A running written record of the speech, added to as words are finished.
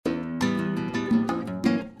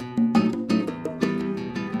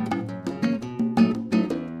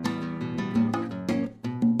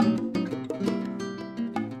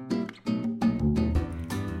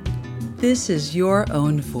This is Your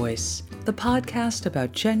Own Voice, the podcast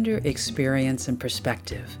about gender, experience, and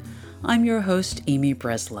perspective. I'm your host, Amy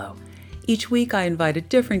Breslow. Each week, I invite a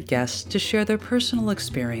different guest to share their personal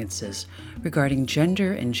experiences regarding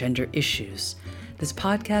gender and gender issues. This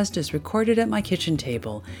podcast is recorded at my kitchen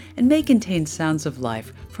table and may contain sounds of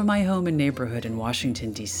life from my home and neighborhood in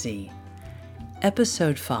Washington, D.C.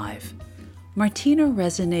 Episode 5. Martina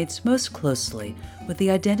resonates most closely with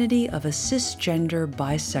the identity of a cisgender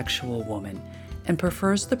bisexual woman and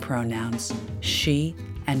prefers the pronouns she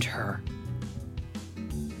and her.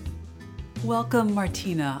 Welcome,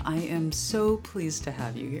 Martina. I am so pleased to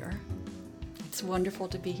have you here. It's wonderful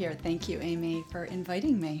to be here. Thank you, Amy, for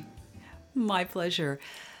inviting me. My pleasure.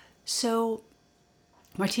 So,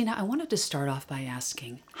 Martina, I wanted to start off by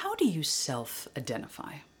asking, how do you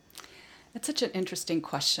self-identify? It's such an interesting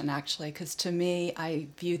question, actually, because to me, I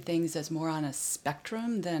view things as more on a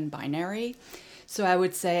spectrum than binary. So I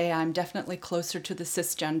would say I'm definitely closer to the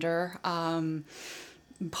cisgender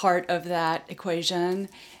part of that equation.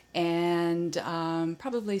 And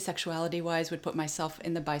probably sexuality-wise would put myself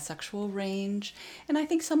in the bisexual range. And I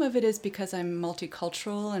think some of it is because I'm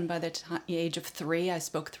multicultural, and by the age of 3, I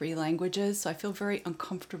spoke 3 languages. So I feel very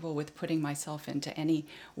uncomfortable with putting myself into any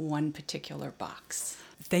one particular box.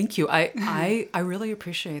 Thank you. I really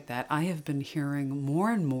appreciate that. I have been hearing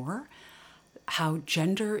more and more how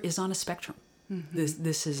gender is on a spectrum. Mm-hmm.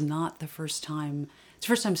 This is not the first time. It's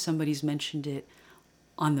the first time somebody's mentioned it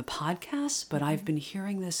on the podcast, but I've been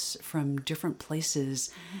hearing this from different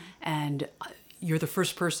places, and you're the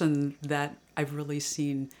first person that I've really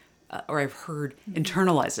seen or I've heard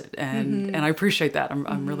internalize it, and I appreciate that.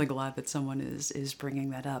 I'm really glad that someone is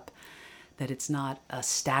bringing that up, that it's not a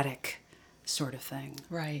static sort of thing.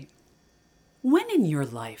 Right. When in your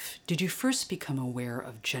life did you first become aware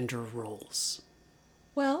of gender roles?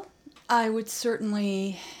 Well, I would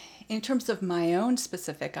certainly, in terms of my own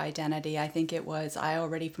specific identity, I think it was I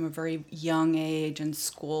already from a very young age in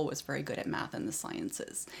school was very good at math and the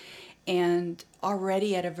sciences. And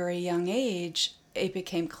already at a very young age, it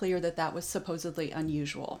became clear that that was supposedly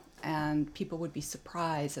unusual. And people would be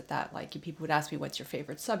surprised at that. Like, people would ask me, what's your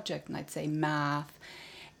favorite subject? And I'd say math.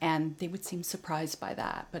 And they would seem surprised by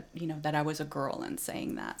that, but that I was a girl and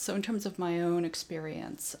saying that. So in terms of my own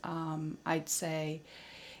experience, I'd say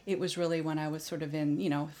it was really when I was sort of in,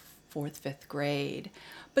 4th, 5th grade.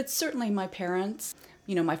 But certainly my parents,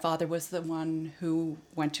 my father was the one who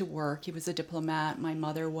went to work. He was a diplomat. My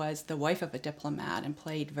mother was the wife of a diplomat and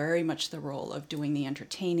played very much the role of doing the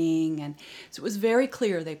entertaining. And so it was very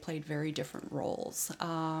clear they played very different roles.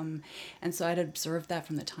 And so I'd observed that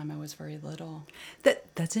from the time I was very little.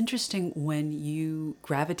 That's interesting. When you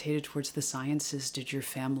gravitated towards the sciences, did your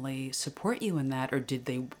family support you in that, or did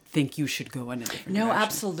they think you should go in a different direction? No,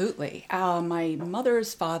 absolutely. My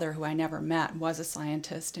mother's father, who I never met, was a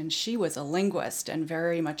scientist, and she was a linguist and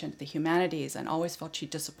very much into the humanities, and always felt she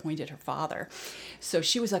disappointed her father. So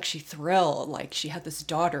she was actually thrilled, like she had this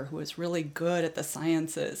daughter who was really good at the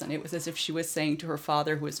sciences, and it was as if she was saying to her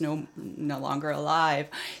father, who was no longer alive,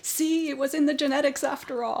 see, it was in the genetics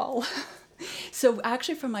after all. So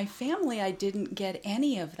actually from my family, I didn't get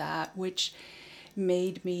any of that, which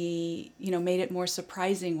made me, made it more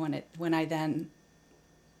surprising when I then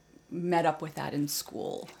met up with that in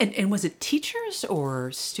school. And was it teachers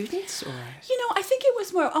or students, or? I think it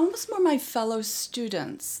was almost more my fellow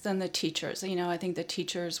students than the teachers. I think the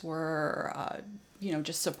teachers were,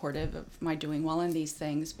 just supportive of my doing well in these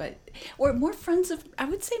things, or more I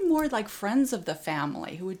would say more like friends of the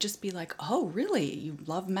family who would just be like, oh, really? You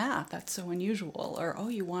love math? That's so unusual. Or, oh,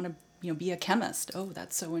 you want to, be a chemist? Oh,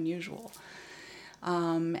 that's so unusual.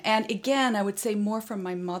 And again, I would say more from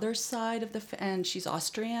my mother's side and she's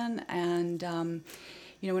Austrian. And,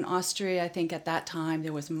 in Austria, I think at that time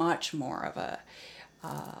there was much more of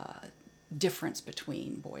a difference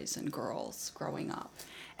between boys and girls growing up.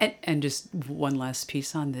 And just one last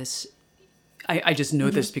piece on this. I just know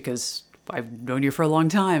this because I've known you for a long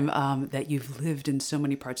time, that you've lived in so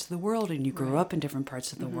many parts of the world and you grew up in different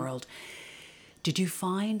parts of the world. Did you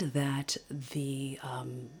find that the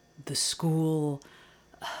school,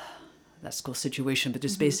 that school situation, but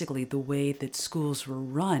just basically the way that schools were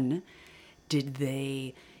run, did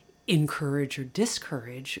they encourage or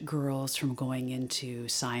discourage girls from going into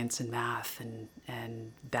science and math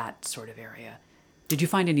and that sort of area? Did you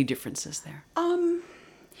find any differences there?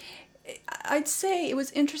 I'd say it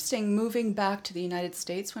was interesting moving back to the United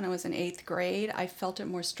States when I was in 8th grade. I felt it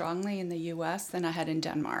more strongly in the U.S. than I had in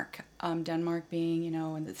Denmark. Denmark being,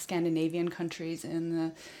 in the Scandinavian countries in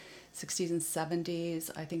the 60s and 70s,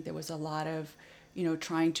 I think there was a lot of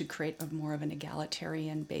trying to create a more of an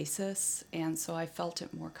egalitarian basis. And so I felt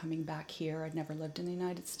it more coming back here. I'd never lived in the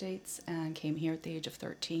United States and came here at the age of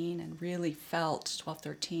 13 and really felt, 12,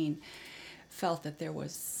 13, felt that there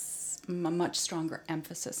was a much stronger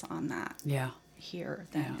emphasis on that here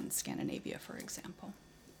than in Scandinavia, for example.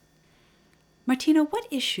 Martina, what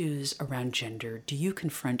issues around gender do you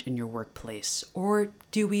confront in your workplace, or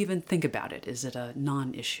do you even think about it? Is it a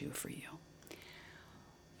non-issue for you?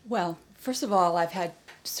 Well, first of all, I've had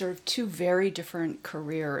sort of two very different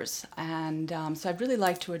careers, and so I'd really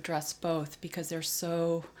like to address both because they're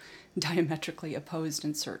so diametrically opposed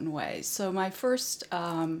in certain ways. So my first,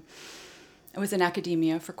 I was in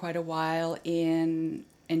academia for quite a while in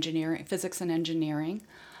engineering, physics and engineering.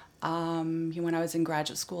 When I was in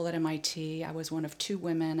graduate school at MIT, I was one of 2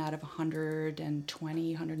 women out of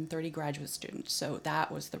 120, 130 graduate students. So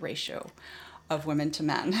that was the ratio of women to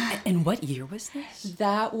men. And what year was this?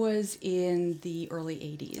 That was in the early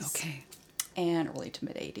 80s. Okay. And early to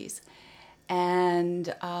mid 80s.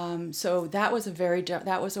 And so that was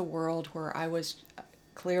that was a world where I was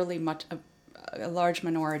clearly a large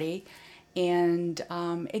minority. And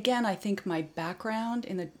again, I think my background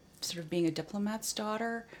in the sort of being a diplomat's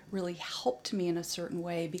daughter really helped me in a certain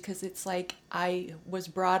way, because it's like I was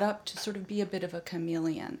brought up to sort of be a bit of a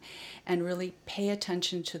chameleon and really pay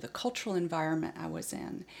attention to the cultural environment I was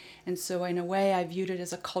in. And so in a way, I viewed it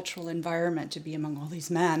as a cultural environment to be among all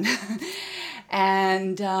these men.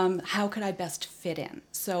 And how could I best fit in?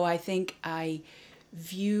 So I think I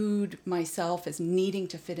viewed myself as needing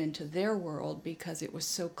to fit into their world because it was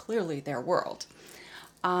so clearly their world.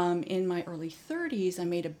 In my early 30s, I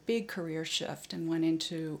made a big career shift and went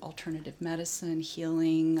into alternative medicine,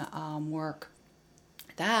 healing work.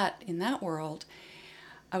 In that world,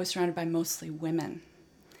 I was surrounded by mostly women,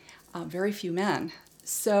 very few men.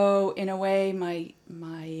 So in a way, my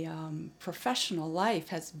professional life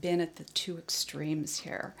has been at the two extremes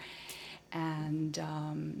here, and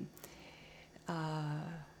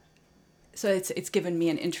so it's given me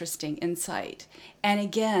an interesting insight. And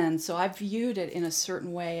again, so I've viewed it in a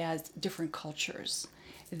certain way as different cultures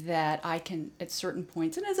that I can, at certain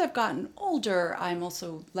points, and as I've gotten older, I'm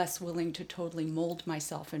also less willing to totally mold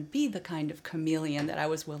myself and be the kind of chameleon that I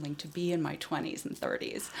was willing to be in my 20s and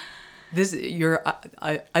 30s.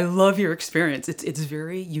 I love your experience. It's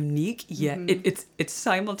very unique, yet it's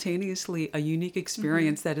simultaneously a unique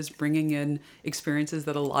experience that is bringing in experiences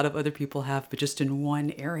that a lot of other people have, but just in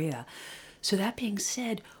one area. So that being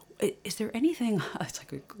said, is there anything, it's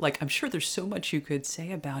like I'm sure there's so much you could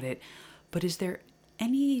say about it, but is there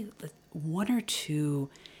any one or two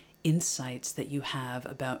insights that you have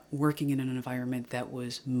about working in an environment that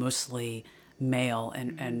was mostly male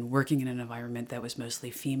and working in an environment that was mostly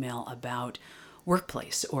female about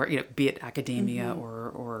workplace, or be it academia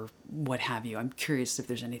or what have you? I'm curious if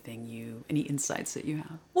there's any insights that you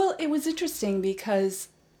have. Well, it was interesting because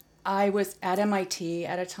I was at MIT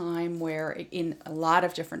at a time where in a lot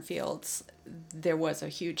of different fields, there was a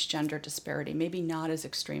huge gender disparity, maybe not as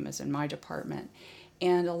extreme as in my department.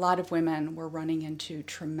 And a lot of women were running into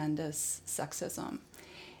tremendous sexism.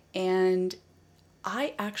 And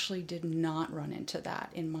I actually did not run into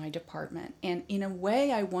that in my department. And in a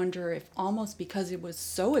way, I wonder if almost because it was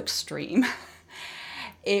so extreme,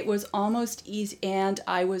 it was almost easy. And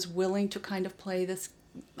I was willing to kind of play this,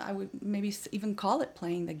 I would maybe even call it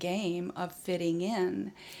playing the game of fitting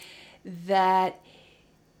in, that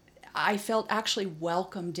I felt actually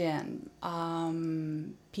welcomed in.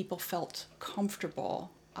 People felt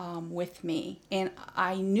comfortable with me. And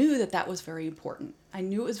I knew that that was very important. I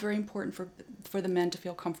knew it was very important for the men to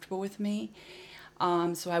feel comfortable with me.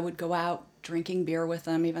 So I would go out drinking beer with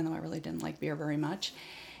them, even though I really didn't like beer very much.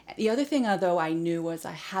 The other thing, though, I knew was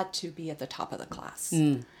I had to be at the top of the class.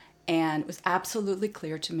 And it was absolutely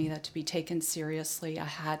clear to me that to be taken seriously, I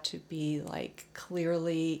had to be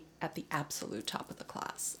clearly at the absolute top of the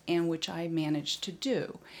class, and which I managed to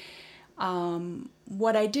do.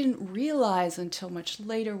 What I didn't realize until much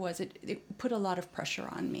later was it put a lot of pressure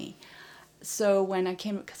on me. So when I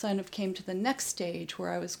came to the next stage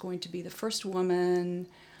where I was going to be the first woman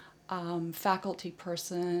faculty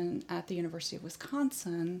person at the University of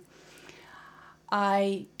Wisconsin,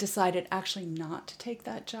 I decided actually not to take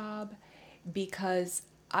that job because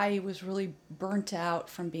I was really burnt out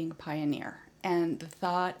from being a pioneer. And the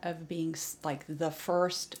thought of being the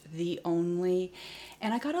first, the only,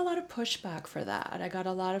 and I got a lot of pushback for that. I got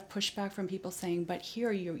a lot of pushback from people saying, "But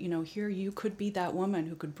here you could be that woman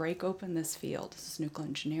who could break open this field. This is nuclear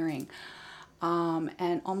engineering,"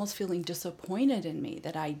 and almost feeling disappointed in me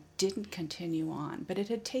that I didn't continue on. But it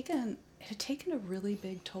had taken it had taken a really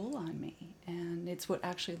big toll on me. And it's what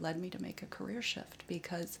actually led me to make a career shift,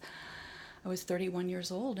 because I was 31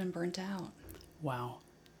 years old and burnt out. Wow.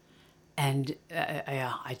 And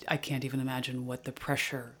I can't even imagine what the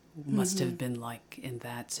pressure must have been like in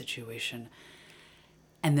that situation.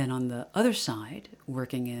 And then on the other side,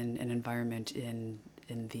 working in an environment in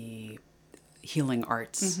the healing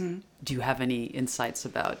arts, do you have any insights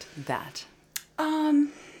about that?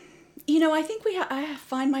 I think I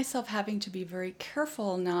find myself having to be very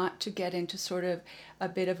careful not to get into sort of a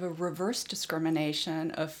bit of a reverse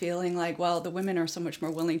discrimination of feeling like, well, the women are so much more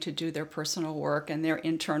willing to do their personal work and their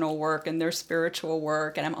internal work and their spiritual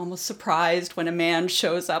work. And I'm almost surprised when a man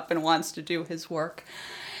shows up and wants to do his work.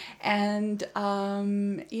 And,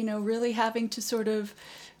 really having to sort of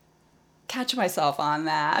catch myself on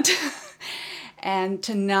that. And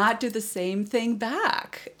to not do the same thing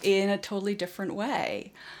back in a totally different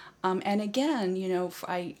way. And again,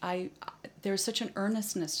 there's such an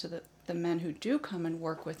earnestness to the men who do come and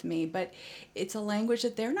work with me, but it's a language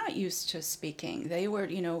that they're not used to speaking. They were,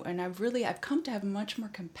 and I've come to have much more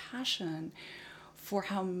compassion for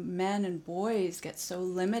how men and boys get so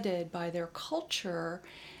limited by their culture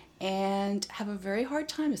and have a very hard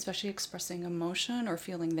time, especially expressing emotion or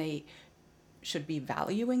feeling they should be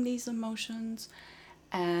valuing these emotions.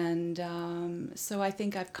 And so I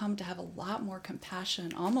think I've come to have a lot more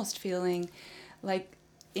compassion, almost feeling like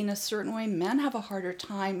in a certain way men have a harder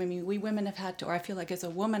time. I mean, we women have had to, or I feel like as a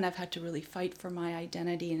woman I've had to really fight for my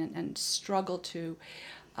identity and struggle to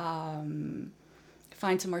find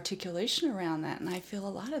some articulation around that. And I feel a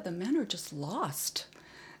lot of the men are just lost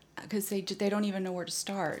because they don't even know where to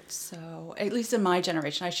start. So at least in my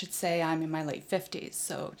generation, I should say I'm in my late 50s.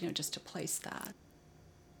 So, just to place that.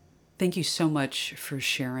 Thank you so much for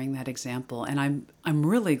sharing that example. And I'm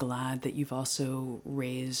really glad that you've also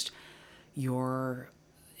raised your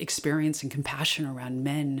experience and compassion around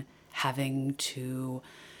men having to,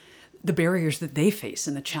 the barriers that they face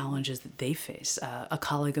and the challenges that they face. A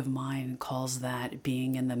colleague of mine calls that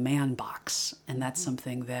being in the man box. And that's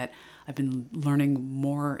something that I've been learning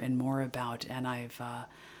more and more about. And I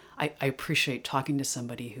appreciate talking to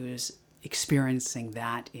somebody who's experiencing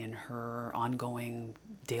that in her ongoing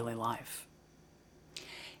daily life.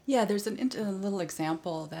 Yeah, there's a little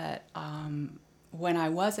example that when I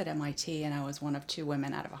was at MIT and I was one of 2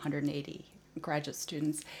 women out of 180 graduate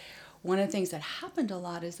students, one of the things that happened a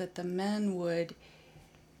lot is that the men would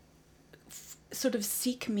sort of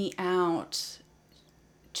seek me out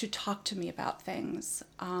to talk to me about things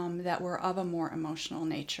that were of a more emotional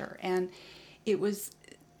nature. And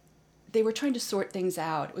they were trying to sort things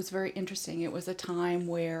out. It was very interesting. It was a time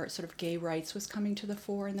where sort of gay rights was coming to the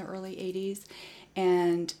fore in the early 80s,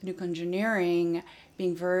 and nuclear engineering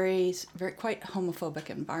being very, very quite homophobic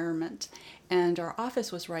environment. And our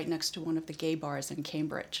office was right next to one of the gay bars in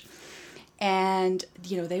Cambridge. And,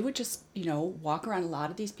 they would just, walk around, a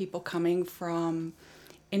lot of these people coming from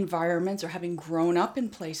environments or having grown up in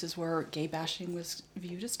places where gay bashing was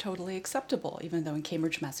viewed as totally acceptable, even though in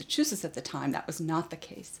Cambridge, Massachusetts at the time, that was not the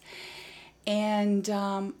case. And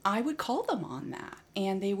I would call them on that,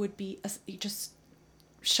 and they would be just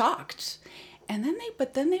shocked. And then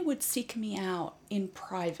they would seek me out in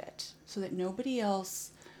private so that nobody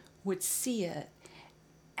else would see it.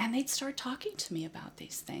 And they'd start talking to me about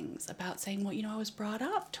these things, about saying, well, I was brought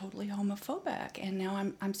up totally homophobic, and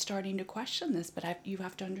now I'm starting to question this, but you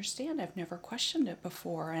have to understand, I've never questioned it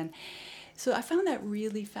before. And so I found that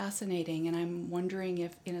really fascinating, and I'm wondering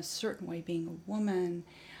if, in a certain way, being a woman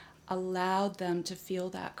allowed them to feel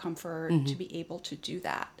that comfort, to be able to do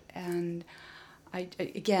that. And I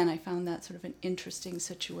found that sort of an interesting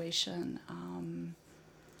situation.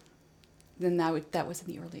 Then that was in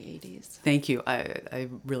the early 80s. Thank you. I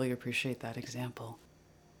really appreciate that example.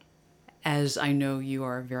 As I know you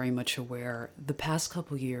are very much aware, the past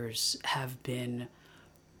couple years have been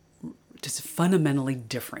just fundamentally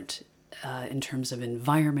different in terms of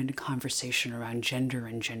environment and conversation around gender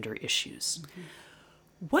and gender issues. Mm-hmm.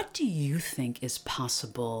 What do you think is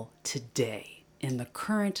possible today in the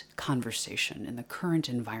current conversation, in the current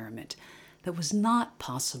environment, that was not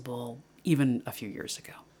possible even a few years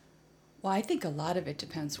ago? Well, I think a lot of it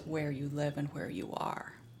depends where you live and where you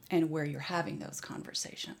are and where you're having those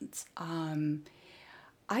conversations.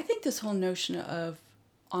 I think this whole notion of,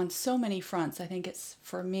 on so many fronts, I think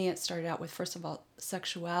for me, it started out with, first of all,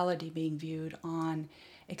 sexuality being viewed on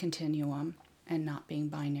a continuum and not being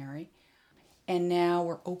binary. And now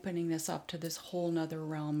we're opening this up to this whole nother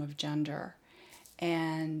realm of gender.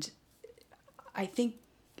 And I think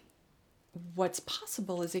what's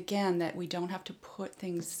possible is, again, that we don't have to put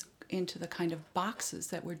things into the kind of boxes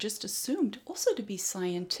that were just assumed also to be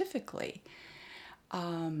scientifically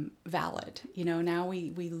valid. Now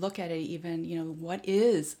we look at it even, what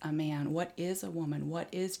is a man? What is a woman? What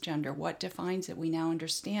is gender? What defines it? We now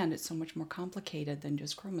understand it's so much more complicated than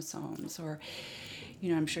just chromosomes. Or,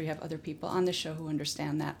 I'm sure you have other people on the show who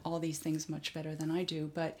understand that, all these things much better than I do.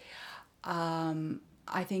 But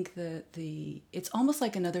I think it's almost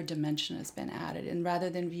like another dimension has been added. And rather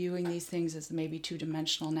than viewing these things as maybe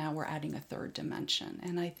two-dimensional, now we're adding a third dimension.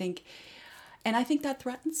 And I think that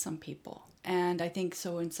threatens some people. And I think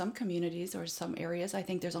so in some communities or some areas, I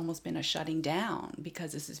think there's almost been a shutting down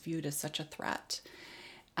because this is viewed as such a threat.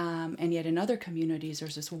 And yet in other communities,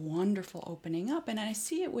 there's this wonderful opening up. And I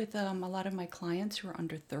see it with a lot of my clients who are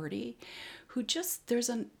under 30, who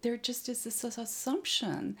there just is this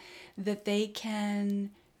assumption that they can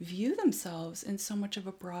view themselves in so much of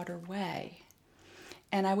a broader way.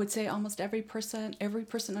 And I would say almost every person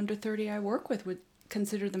under 30 I work with would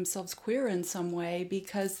consider themselves queer in some way,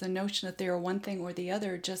 because the notion that they are one thing or the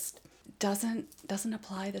other just doesn't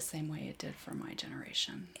apply the same way it did for my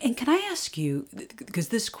generation. And can I ask you, because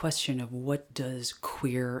this question of what does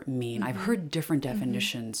queer mean, I've heard different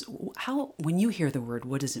definitions. When you hear the word,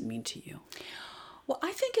 what does it mean to you? Well,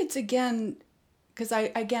 I think it's, again, because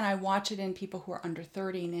I watch it in people who are under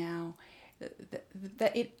 30 now,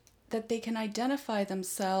 that they can identify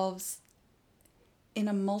themselves in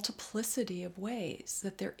a multiplicity of ways,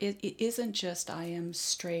 that it isn't just I am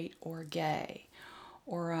straight or gay,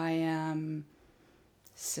 or I am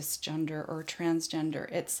cisgender or transgender.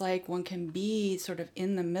 It's like one can be sort of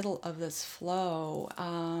in the middle of this flow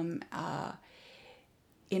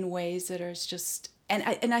in ways that are just...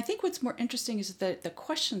 And I think what's more interesting is that the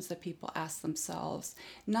questions that people ask themselves,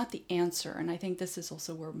 not the answer. And I think this is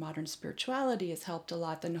also where modern spirituality has helped a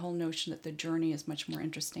lot, the whole notion that the journey is much more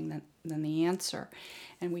interesting than the answer.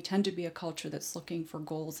 And we tend to be a culture that's looking for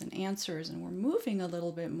goals and answers, and we're moving a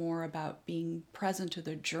little bit more about being present to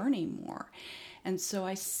the journey more. And so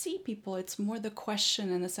I see people, it's more the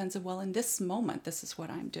question in the sense of, well, in this moment, this is what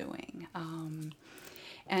I'm doing.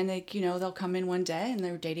 And they'll come in one day and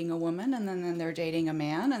they're dating a woman, and then they're dating a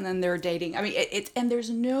man, and then they're dating. I mean, it's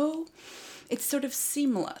sort of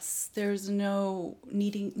seamless. There's no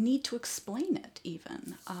need to explain it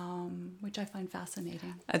even, which I find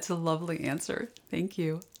fascinating. That's a lovely answer. Thank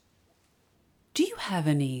you. Do you have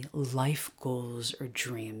any life goals or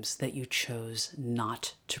dreams that you chose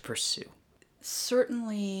not to pursue?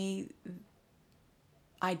 Certainly,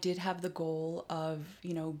 I did have the goal of,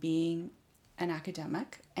 being an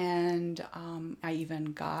academic, and I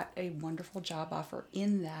even got a wonderful job offer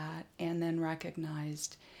in that, and then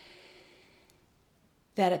recognized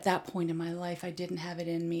that at that point in my life I didn't have it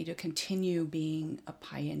in me to continue being a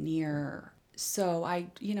pioneer. So I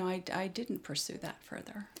didn't pursue that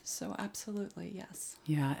further. So absolutely, yes.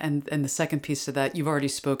 Yeah, and the second piece to that, you've already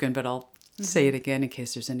spoken, but I'll say it again in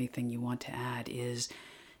case there's anything you want to add, is,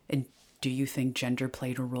 and do you think gender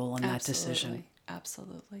played a role in that decision?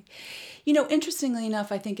 Absolutely. Interestingly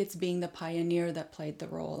enough, I think it's being the pioneer that played the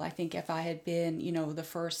role. I think if I had been, the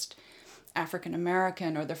first African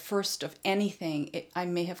American or the first of anything, I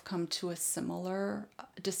may have come to a similar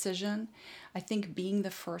decision. I think being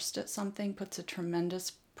the first at something puts a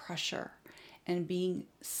tremendous pressure, and being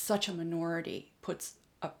such a minority puts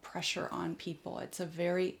a pressure on people. It's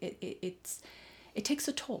it takes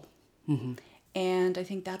a toll. Mm-hmm. And I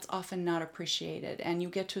think that's often not appreciated. And you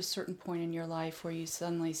get to a certain point in your life where you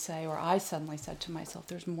suddenly say, or I suddenly said to myself,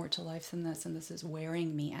 there's more to life than this, and this is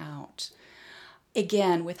wearing me out.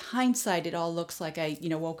 Again, with hindsight, it all looks like I,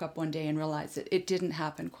 woke up one day and realized that it didn't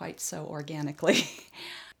happen quite so organically.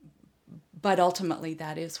 But ultimately,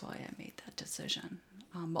 that is why I made that decision.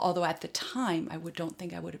 Although at the time, don't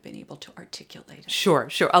think I would have been able to articulate it. Sure.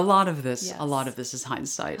 A lot of this is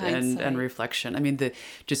hindsight. And reflection. I mean, the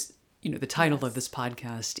title of this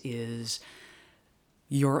podcast is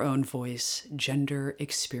Your Own Voice, Gender,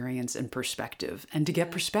 Experience, and Perspective. And to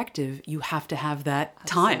get perspective, you have to have that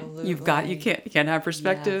time. Absolutely. You can't have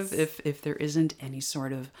perspective if there isn't any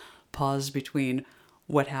sort of pause between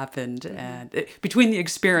what happened and between the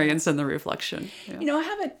experience and the reflection. Yeah.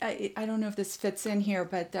 I don't know if this fits in here,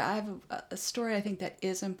 but I have a story I think that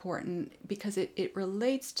is important because it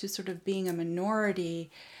relates to sort of being a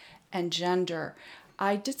minority and gender.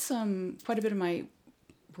 I did quite a bit of my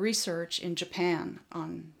research in Japan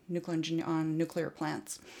on nuclear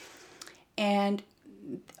plants. And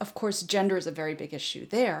of course, gender is a very big issue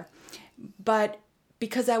there. But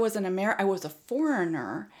because I was I was a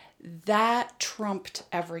foreigner, that trumped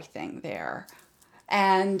everything there.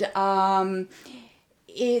 And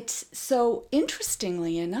so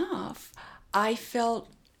interestingly enough, I felt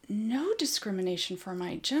no discrimination for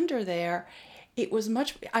my gender there.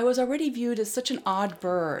 I was already viewed as such an odd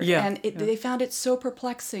bird, and they found it so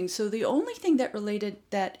perplexing. So the only thing that related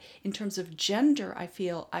that in terms of gender, I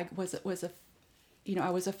feel I was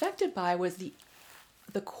affected by was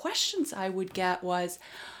the questions I would get was,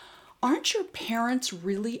 aren't your parents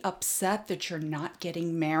really upset that you're not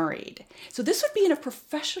getting married? So this would be in a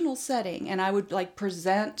professional setting, and I would like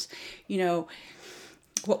present,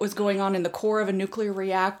 what was going on in the core of a nuclear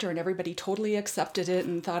reactor, and everybody totally accepted it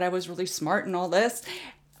and thought I was really smart and all this.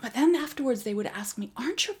 But then afterwards they would ask me,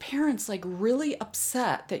 aren't your parents like really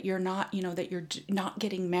upset that you're not, that you're not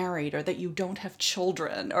getting married or that you don't have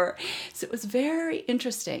children? So it was very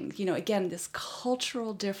interesting, again, this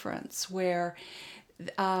cultural difference where,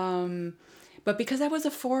 but because I was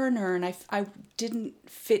a foreigner and I didn't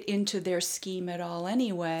fit into their scheme at all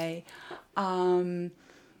anyway,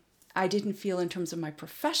 I didn't feel in terms of my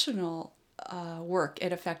professional work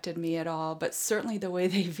it affected me at all, but certainly the way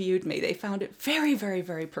they viewed me, they found it very, very,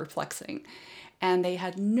 very perplexing. And they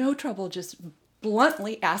had no trouble just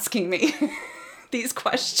bluntly asking me these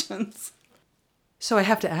questions. So I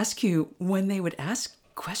have to ask you, when they would ask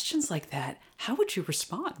questions like that, how would you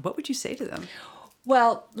respond? What would you say to them?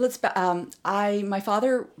 Well, my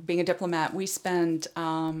father being a diplomat, we spent,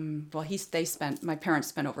 my parents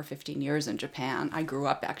spent over 15 years in Japan. I grew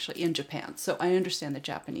up actually in Japan, so I understand the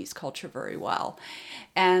Japanese culture very well.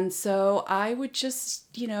 And so I would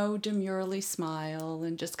just, demurely smile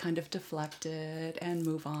and just kind of deflect it and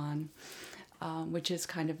move on, which is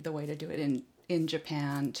kind of the way to do it in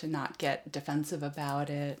Japan, to not get defensive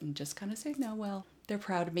about it and just kind of say, no, well, they're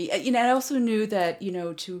proud of me. I also knew that,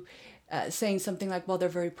 saying something like, well, they're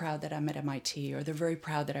very proud that I'm at MIT, or they're very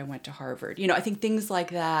proud that I went to Harvard. I think things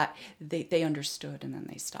like that, they understood, and then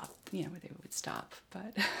they stopped, they would stop.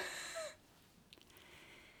 But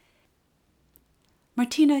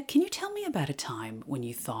Martina, can you tell me about a time when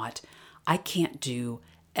you thought, I can't do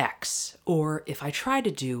X, or if I try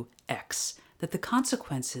to do X, that the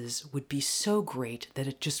consequences would be so great that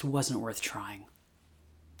it just wasn't worth trying?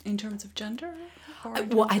 In terms of gender?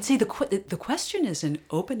 Well, I'd say the question is an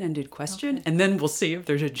open-ended question, okay, and then we'll see if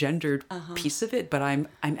there's a gendered piece of it. But I'm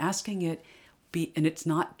asking it, and it's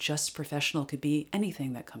not just professional; it could be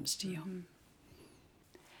anything that comes to you.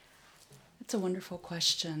 That's a wonderful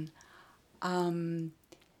question. I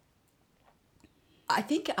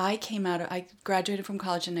think I graduated from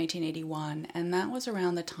college in 1981, and that was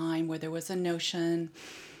around the time where there was a notion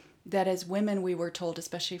that as women we were told,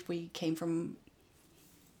 especially if we came from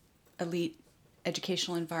elite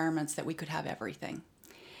educational environments, that we could have everything.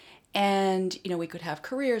 And, we could have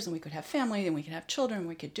careers, and we could have family, and we could have children, and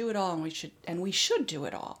we could do it all, and we should do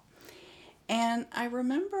it all. And I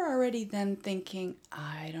remember already then thinking,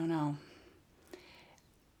 I don't know.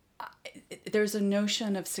 There's a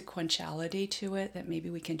notion of sequentiality to it, that maybe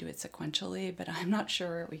we can do it sequentially, but I'm not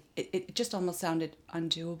sure. It just almost sounded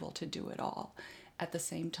undoable to do it all at the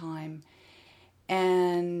same time.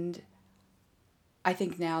 And I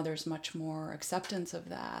think now there's much more acceptance of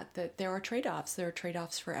that there are trade-offs. There are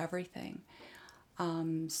trade-offs for everything.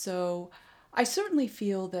 So I certainly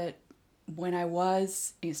feel that when I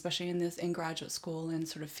was, especially in graduate school, and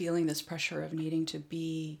sort of feeling this pressure of needing to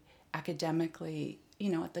be academically,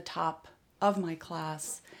 at the top of my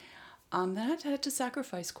class, that I had to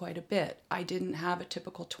sacrifice quite a bit. I didn't have a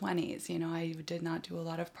typical 20s. I did not do a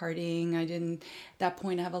lot of partying. At that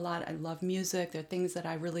point, I love music. There are things that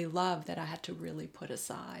I really love that I had to really put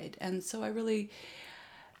aside. And so I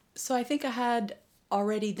think I had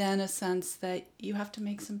already then a sense that you have to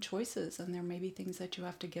make some choices, and there may be things that you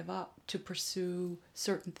have to give up to pursue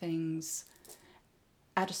certain things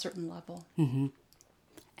at a certain level. Mm-hmm.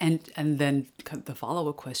 And then the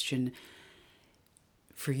follow-up question,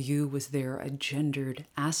 for you, was there a gendered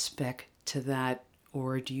aspect to that,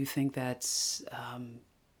 or do you think that's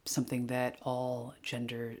something that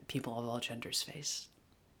people of all genders face?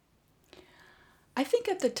 I think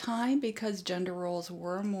at the time, because gender roles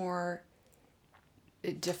were more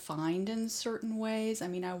defined in certain ways. I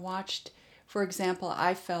mean, I watched, for example,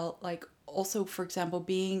 I felt like also, for example,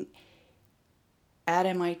 being at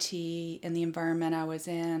MIT in the environment I was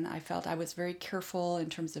in, I felt I was very careful in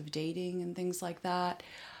terms of dating and things like that.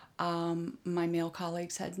 My male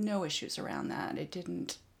colleagues had no issues around that. It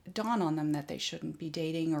didn't dawn on them that they shouldn't be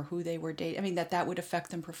dating or who they were dating. I mean, that would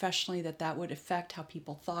affect them professionally, that would affect how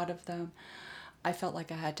people thought of them. I felt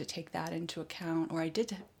like I had to take that into account, or I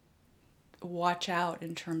did watch out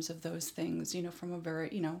in terms of those things, from a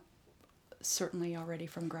very, certainly already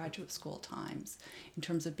from graduate school times, in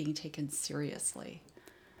terms of being taken seriously.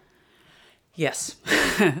 Yes.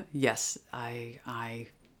 Yes. I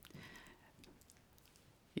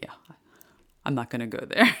Yeah, I'm not going to go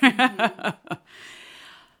there.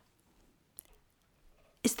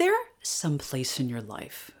 Is there some place in your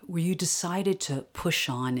life where you decided to push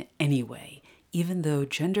on anyway, even though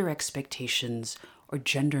gender expectations or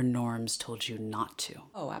gender norms told you not to?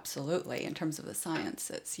 Oh, absolutely. In terms of the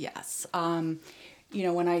sciences, yes.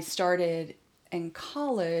 When I started in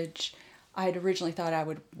college, I had originally thought I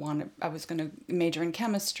was going to major in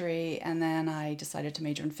chemistry, and then I decided to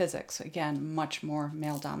major in physics. Again, much more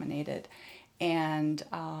male dominated. And,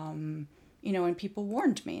 and people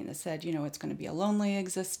warned me and they said, it's going to be a lonely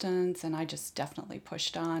existence. And I just definitely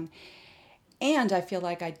pushed on. And I feel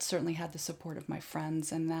like I certainly had the support of my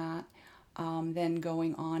friends in that. Then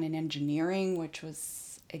going on in engineering, which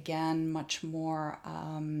was, again, much more,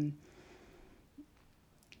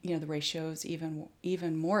 the ratios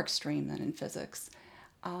even more extreme than in physics.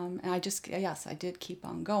 And I did keep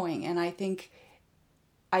on going. And I think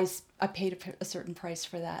I paid a certain price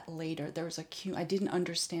for that later. There was I didn't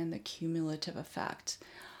understand the cumulative effect.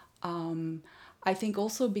 I think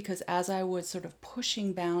also because as I was sort of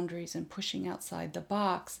pushing boundaries and pushing outside the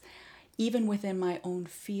box, even within my own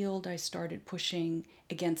field, I started pushing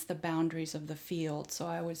against the boundaries of the field. So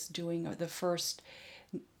I was doing the first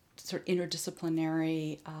sort of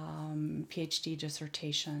interdisciplinary PhD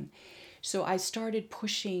dissertation. So I started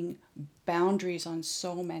pushing boundaries on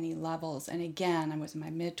so many levels. And again, I was in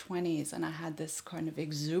my mid-20s and I had this kind of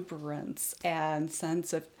exuberance and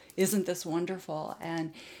sense of, isn't this wonderful?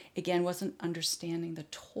 And again, wasn't understanding the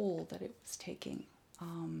toll that it was taking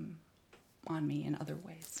on me in other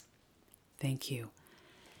ways. Thank you.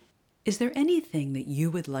 Is there anything that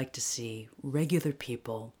you would like to see regular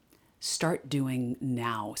people start doing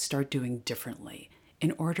now, start doing differently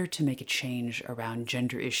in order to make a change around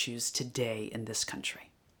gender issues today in this country?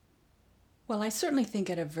 Well, I certainly think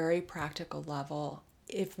at a very practical level,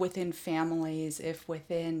 if within families, if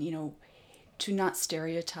within, to not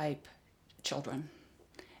stereotype children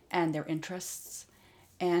and their interests.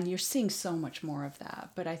 And you're seeing so much more of that.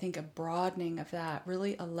 But I think a broadening of that,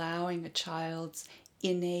 really allowing a child's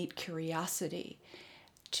innate curiosity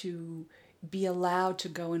to be allowed to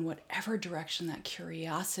go in whatever direction that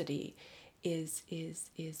curiosity is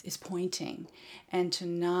pointing, and to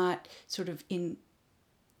not sort of in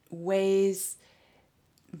ways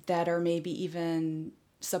that are maybe even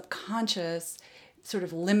subconscious, sort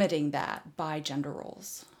of limiting that by gender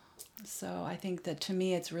roles. So I think that to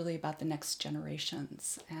me, it's really about the next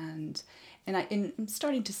generations, and I'm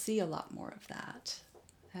starting to see a lot more of that,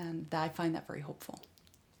 and I find that very hopeful.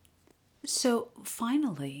 So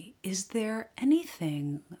finally, is there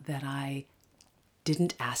anything that I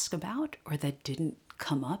didn't ask about or that didn't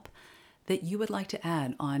come up that you would like to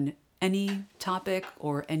add on any topic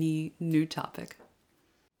or any new topic?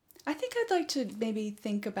 I think I'd like to maybe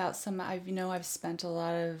think about I've spent a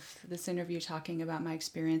lot of this interview talking about my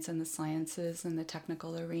experience in the sciences and the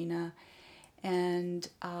technical arena, and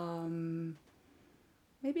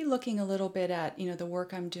maybe looking a little bit at, the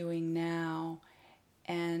work I'm doing now.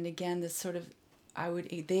 And again, this sort of, I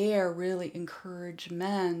would there really encourage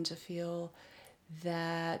men to feel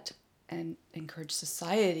that, and encourage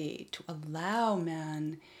society to allow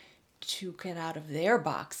men to get out of their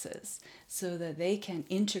boxes so that they can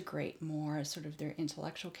integrate more sort of their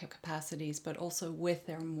intellectual capacities, but also with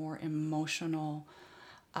their more emotional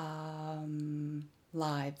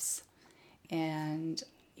lives. And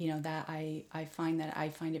that I find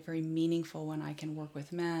it very meaningful when I can work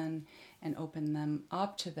with men and open them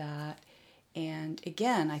up to that. And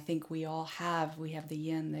again, I think we have the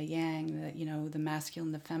yin, the yang, the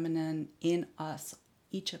masculine, the feminine in us.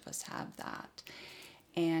 Each of us have that.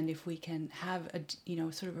 And if we can have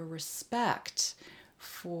sort of a respect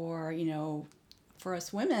for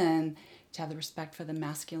us women to have the respect for the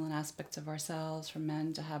masculine aspects of ourselves, for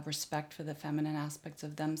men to have respect for the feminine aspects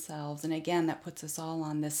of themselves. And again, that puts us all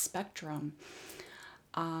on this spectrum.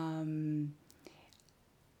 I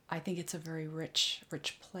think it's a very rich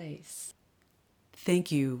place.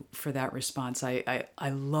 Thank you for that response. I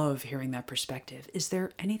love hearing that perspective. Is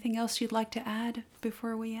there anything else you'd like to add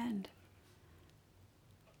before we end?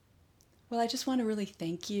 Well, I just want to really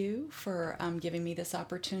thank you for giving me this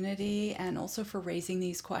opportunity, and also for raising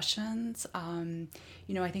these questions. I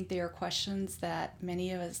think they are questions that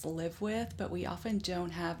many of us live with, but we often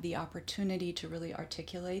don't have the opportunity to really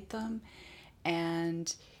articulate them,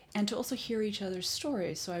 and to also hear each other's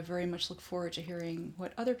stories. So I very much look forward to hearing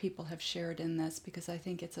what other people have shared in this, because I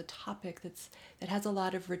think it's a topic that has a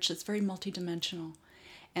lot of richness. It's very multidimensional.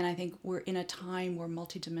 And I think we're in a time where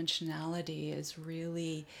multidimensionality is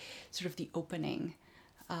really sort of the opening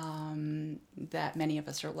that many of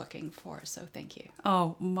us are looking for. So thank you.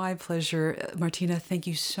 Oh, my pleasure. Martina, thank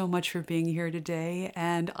you so much for being here today.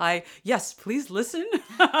 And yes, please listen.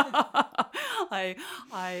 I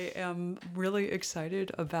am really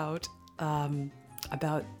excited about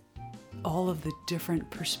all of the different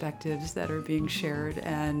perspectives that are being shared,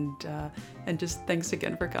 and just thanks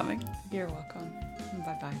again for coming. You're welcome.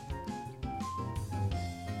 Bye-bye.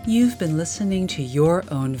 You've been listening to Your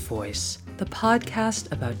Own Voice, the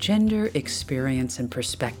podcast about gender, experience, and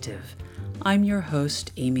perspective. I'm your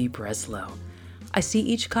host, Amy Breslow. I see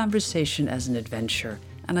each conversation as an adventure,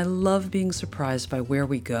 and I love being surprised by where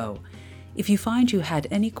we go. If you find you had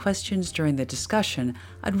any questions during the discussion,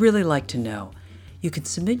 I'd really like to know. You can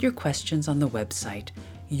submit your questions on the website,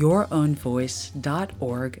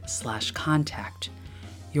 yourownvoice.org/contact.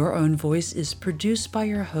 Your Own Voice is produced by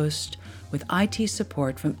your host with IT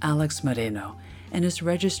support from Alex Moreno and is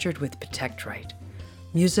registered with ProtectRight.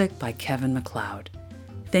 Music by Kevin MacLeod.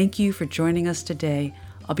 Thank you for joining us today.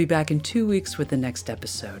 I'll be back in 2 weeks with the next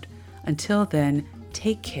episode. Until then,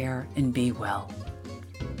 take care and be well.